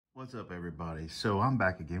What's up, everybody? So I'm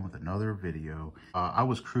back again with another video. I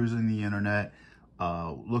was cruising the internet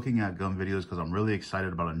looking at gun videos because I'm really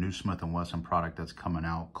excited about a new Smith & Wesson product that's coming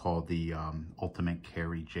out called the Ultimate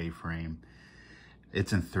Carry J-Frame.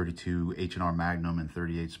 It's in 32 H&R Magnum and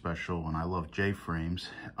 38 Special, and I love J-frames.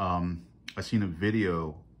 I seen a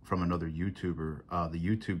video from another YouTuber. The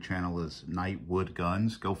YouTube channel is Nightwood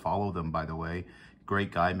Guns. Go follow them, by the way.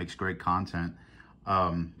 Great guy, makes great content.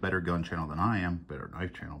 Better gun channel than I am, better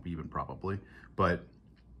knife channel even probably, but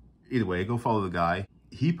either way, go follow the guy.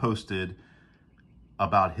 He posted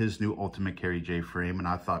about his new Ultimate Carry J-frame, and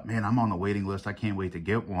I thought, man, I'm on the waiting list. I can't wait to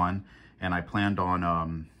get one. And I planned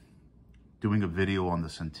on doing a video on the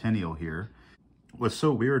Centennial here. What's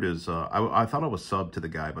so weird is I thought I was subbed to the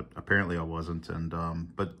guy, but apparently I wasn't.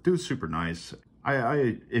 And but dude's super nice.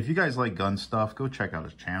 If you guys like gun stuff, go check out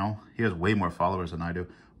his channel. He has way more followers than I do.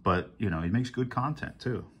 But, you know, he makes good content,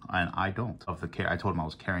 too. And I don't. I told him I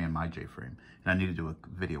was carrying my J-frame, and I need to do a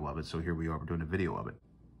video of it, so here we are. We're doing a video of it.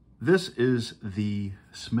 This is the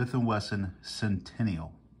Smith & Wesson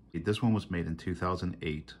Centennial. This one was made in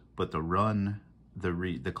 2008, but the run,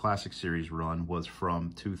 the Classic Series run was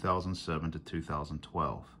from 2007 to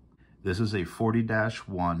 2012. This is a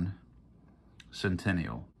 40-1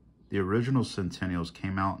 Centennial. The original Centennials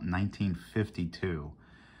came out in 1952.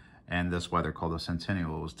 And that's why they're called a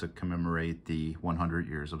Centennial. It was to commemorate the 100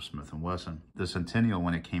 years of Smith & Wesson. The Centennial,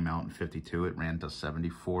 when it came out in 52, it ran to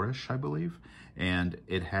 74-ish, I believe. And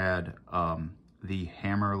it had the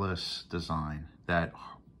hammerless design that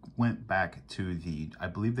went back to I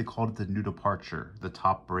believe they called it the New Departure, the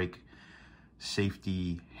top brake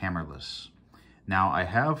safety hammerless. Now, I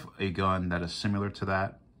have a gun that is similar to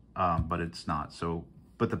that, but it's not.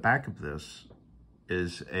 But the back of this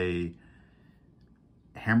is a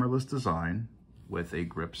hammerless design with a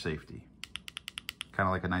grip safety, kind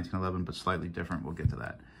of like a 1911, but slightly different. We'll get to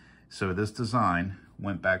that. So this design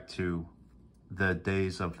went back to the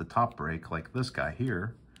days of the top brake, like this guy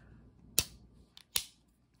here,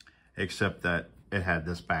 except that it had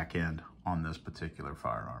this back end on this particular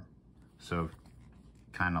firearm. So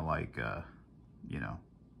kind of like, you know,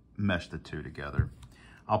 mesh the two together.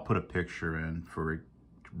 I'll put a picture in for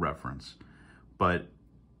reference, but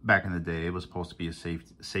back in the day, it was supposed to be a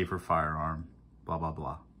safer firearm, blah, blah,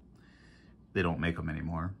 blah. They don't make them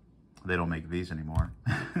anymore. They don't make these anymore.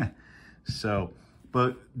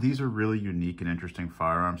 But these are really unique and interesting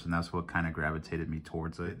firearms, and that's what kind of gravitated me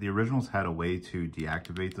towards it. The originals had a way to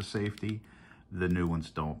deactivate the safety. The new ones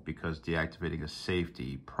don't, because deactivating a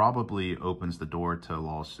safety probably opens the door to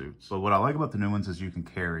lawsuits. But what I like about the new ones is you can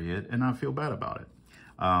carry it and not feel bad about it.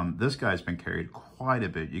 This guy's been carried quite a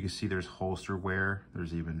bit. You can see there's holster wear.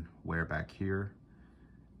 There's even wear back here.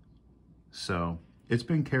 So it's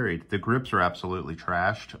been carried. The grips are absolutely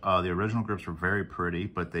trashed. The original grips were very pretty,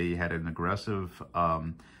 but they had an aggressive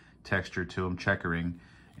texture to them, checkering.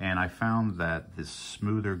 And I found that the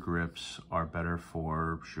smoother grips are better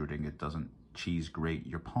for shooting. It doesn't cheese grate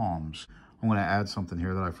your palms. I'm going to add something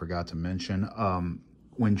here that I forgot to mention.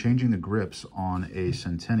 When changing the grips on a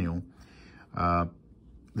Centennial,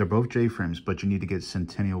 they're both J-frames, but you need to get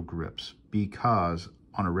Centennial grips, because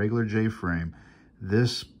on a regular J-frame,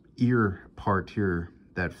 this ear part here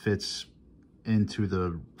that fits into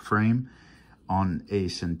the frame on a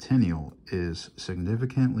Centennial is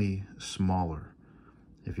significantly smaller,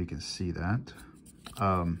 if you can see that.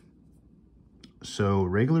 So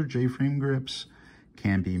regular J-frame grips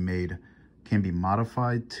can be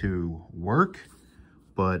modified to work,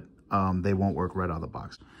 but they won't work right out of the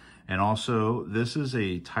box. And also, this is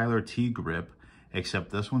a Tyler T grip, except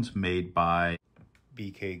this one's made by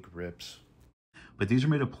BK Grips. But these are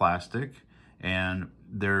made of plastic, and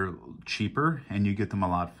they're cheaper, and you get them a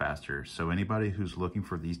lot faster. So anybody who's looking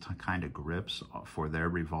for these kind of grips for their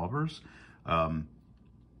revolvers,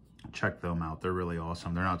 check them out. They're really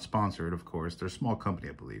awesome. They're not sponsored, of course. They're a small company,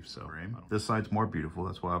 I believe. So this side's more beautiful.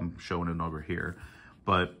 That's why I'm showing it over here.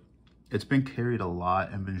 But it's been carried a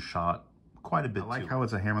lot and been shot quite a bit. I like how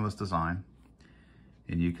it's a hammerless design,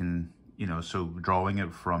 and you can, you know, so drawing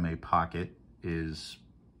it from a pocket is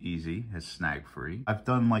easy. It's snag free. I've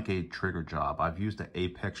done like a trigger job. I've used the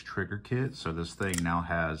Apex trigger kit, so this thing now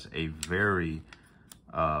has a very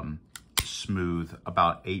smooth,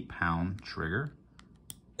 about 8-pound trigger.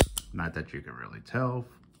 Not that you can really tell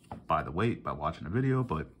by the weight by watching the video,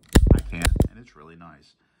 but I can, and it's really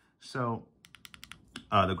nice. So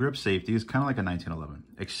the grip safety is kind of like a 1911,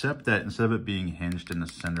 except that instead of it being hinged in the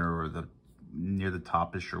center or near the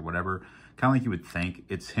top-ish or whatever, kind of like you would think,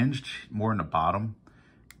 it's hinged more in the bottom.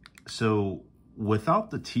 So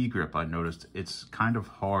without the T-grip, I noticed it's kind of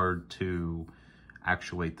hard to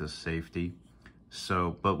actuate the safety.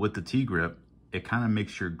 So, but with the T-grip, it kind of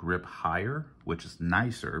makes your grip higher, which is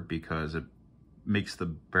nicer because it makes the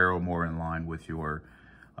barrel more in line with your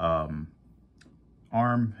arm,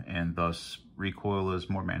 and thus recoil is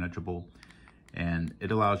more manageable, and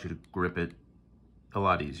it allows you to grip it a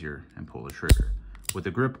lot easier and pull the trigger. With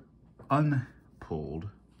the grip unpulled,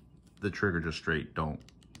 the trigger just straight don't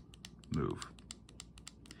move.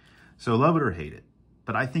 So love it or hate it,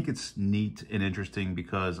 but I think it's neat and interesting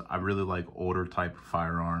because I really like older type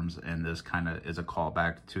firearms, and this kind of is a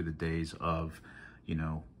callback to the days of, you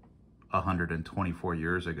know, 124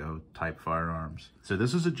 years ago type firearms. So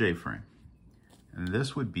this is a J frame, and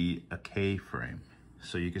this would be a K frame.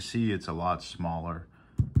 So you can see it's a lot smaller.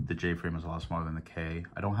 The J frame is a lot smaller than the K.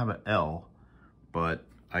 I don't have an L, but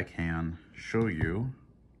I can show you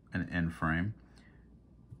an N frame.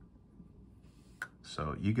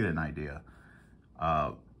 So you get an idea.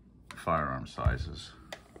 Firearm sizes.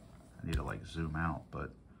 I need to like zoom out,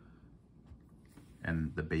 but,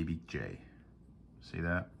 and the baby J. See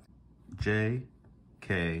that? J,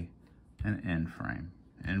 K, and N frame.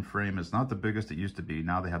 N frame is not the biggest it used to be.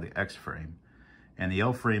 Now they have the X frame. And the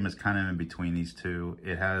L frame is kind of in between these two.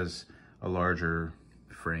 It has a larger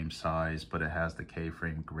frame size, but it has the K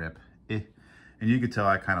frame grip. And you can tell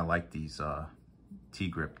I kind of like these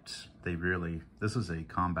T-grips. They really, this is a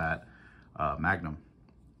combat Magnum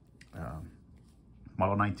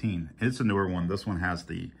model 19. It's a newer one. This one has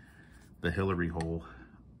the Hillary hole,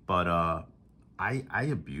 but I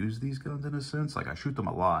abuse these guns in a sense. Like I shoot them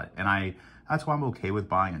a lot, and that's why I'm okay with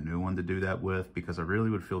buying a new one to do that with, because I really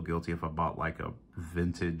would feel guilty if I bought like a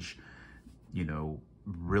vintage, you know,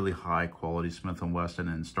 really high quality Smith & Wesson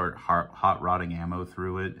and start hot rodding ammo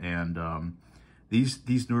through it. And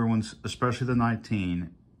these newer ones, especially the 19,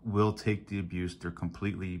 will take the abuse. They're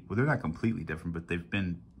completely, well, they're not completely different, but they've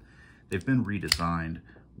been redesigned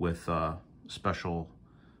with special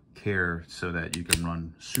care so that you can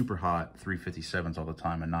run super hot 357s all the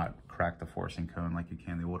time and not crack the forcing cone like you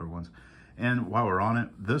can the older ones. And while we're on it,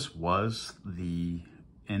 this was the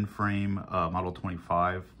N-frame Model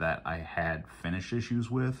 25 that I had finish issues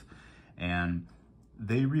with, and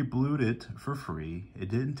they reblued it for free. It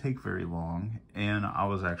didn't take very long, and I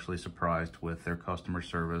was actually surprised with their customer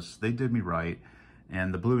service. They did me right,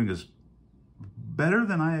 and the bluing is better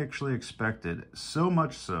than I actually expected, so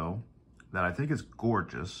much so that I think it's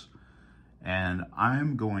gorgeous. And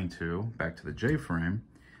I'm going to, back to the J frame,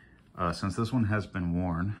 since this one has been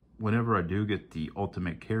worn, whenever I do get the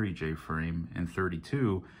Ultimate Carry J frame in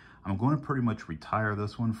 32, I'm going to pretty much retire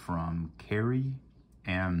this one from carry,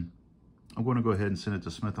 and I'm going to go ahead and send it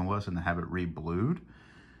to Smith & Wesson to have it re-blued.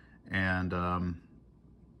 And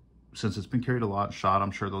since it's been carried a lot, shot,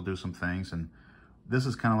 I'm sure they'll do some things. And this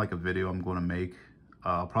is kind of like a video I'm going to make.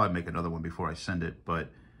 I'll probably make another one before I send it, but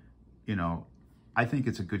you know, I think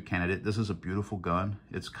it's a good candidate. This is a beautiful gun.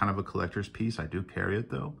 It's kind of a collector's piece. I do carry it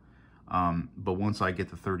though. But once I get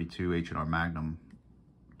the 32 H&R Magnum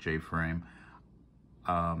J frame,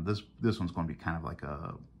 this one's going to be kind of like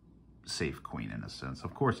a safe queen in a sense.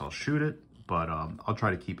 Of course, I'll shoot it, but I'll try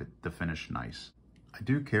to keep it the finish nice. I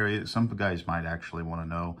do carry it. Some guys might actually want to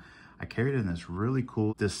know. I carry it in this really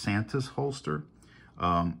cool DeSantis holster.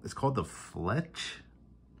 It's called the Fletch,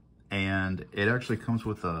 and it actually comes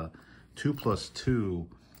with a 2+2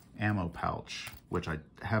 ammo pouch, which I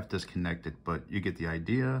have disconnected, but you get the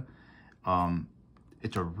idea.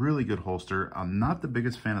 It's a really good holster. I'm not the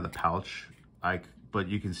biggest fan of the pouch, but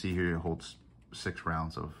you can see here it holds 6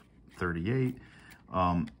 rounds of 38.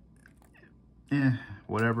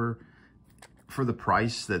 Whatever. For the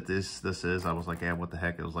price that this is, I was like, yeah, what the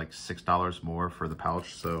heck? It was like $6 more for the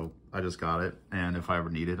pouch, so I just got it. And if I ever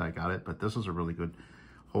need it, I got it. But this is a really good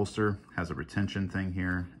holster. Has a retention thing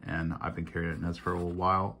here, and I've been carrying this for a little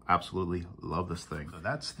while. Absolutely love this thing. So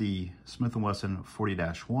that's the Smith & Wesson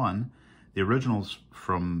 40-1. The originals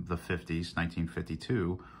from the 50s,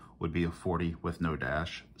 1952, would be a 40 with no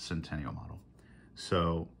dash Centennial model.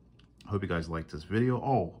 So I hope you guys liked this video.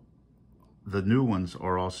 Oh, the new ones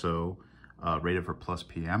are also rated for plus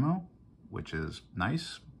P ammo, which is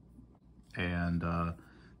nice. And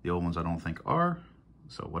the old ones I don't think are,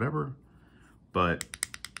 so whatever. But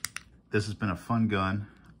this has been a fun gun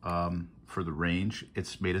for the range.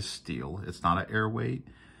 It's made of steel. It's not an airweight.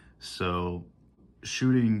 So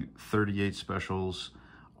shooting 38 specials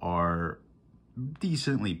are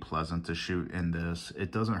decently pleasant to shoot in this.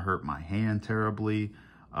 It doesn't hurt my hand terribly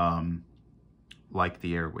like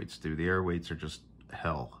the airweights do. The airweights are just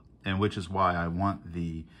hell. And which is why I want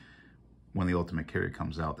when the Ultimate Carry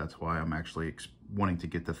comes out, that's why I'm actually wanting to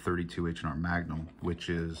get the 32 H&R Magnum, which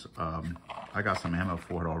is, I got some ammo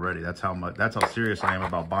for it already. That's how serious I am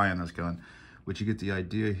about buying this gun. But you get the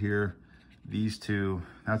idea here. These two,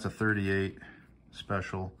 that's a 38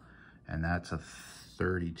 special, and that's a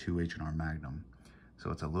 32 H&R Magnum.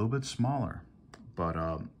 So it's a little bit smaller, but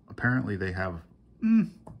apparently they have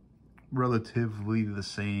relatively the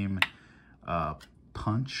same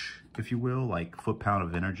punch, if you will, like foot-pound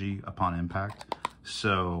of energy upon impact.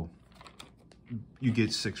 So you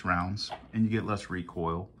get 6 rounds and you get less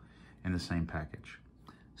recoil in the same package.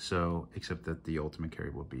 So, except that the ultimate carry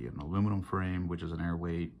will be an aluminum frame, which is an air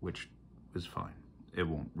weight, which is fine. It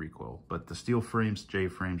won't recoil. But the steel frames, J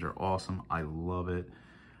frames, are awesome. I love it.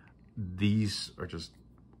 These are just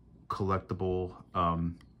collectible.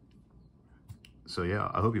 So yeah,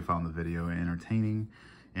 I hope you found the video entertaining,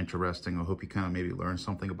 interesting. I hope you kind of maybe learned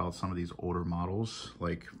something about some of these older models.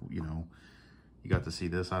 Like, you know, you got to see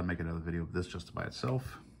this. I'd make another video of this just by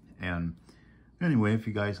itself. And anyway, if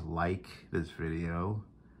you guys like this video,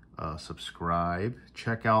 subscribe.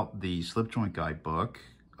 Check out the Slip Joint Guide book,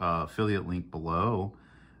 affiliate link below,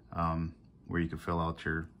 where you can fill out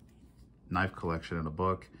your knife collection in a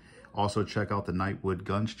book. Also, check out the Nightwood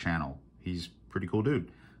Guns channel. He's a pretty cool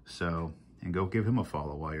dude. So, and go give him a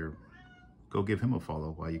follow while you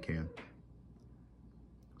can.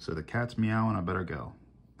 So the cat's meowing, I better go.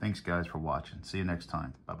 Thanks guys for watching. See you next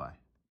time. Bye-bye.